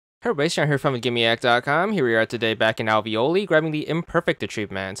Hey everybody, Sean here from VidGamiac.com. Here we are today back in Alveole, grabbing the Imperfect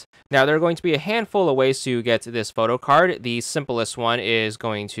achievement. Now, there are going to be a handful of ways to get this photo card. The simplest one is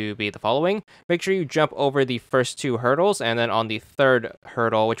going to be the following. Make sure you jump over the first two hurdles, and then on the third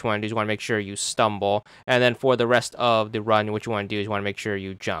hurdle, what you want to do is you want to make sure you stumble. And then for the rest of the run, what you want to do is you want to make sure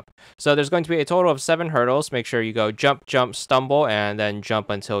you jump. So there's going to be a total of 7 hurdles. Make sure you go jump, jump, stumble, and then jump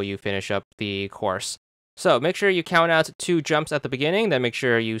until you finish up the course. So make sure you count out 2 jumps at the beginning, then make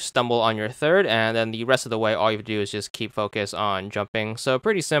sure you stumble on your third, and then the rest of the way, all you have to do is just keep focus on jumping. So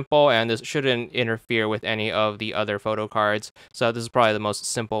pretty simple, and this shouldn't interfere with any of the other photo cards. So this is probably the most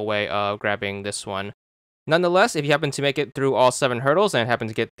simple way of grabbing this one. Nonetheless, if you happen to make it through all 7 hurdles and happen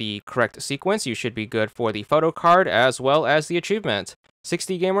to get the correct sequence, you should be good for the photo card as well as the achievement.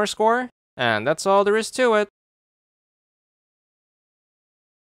 60 gamer score, and that's all there is to it.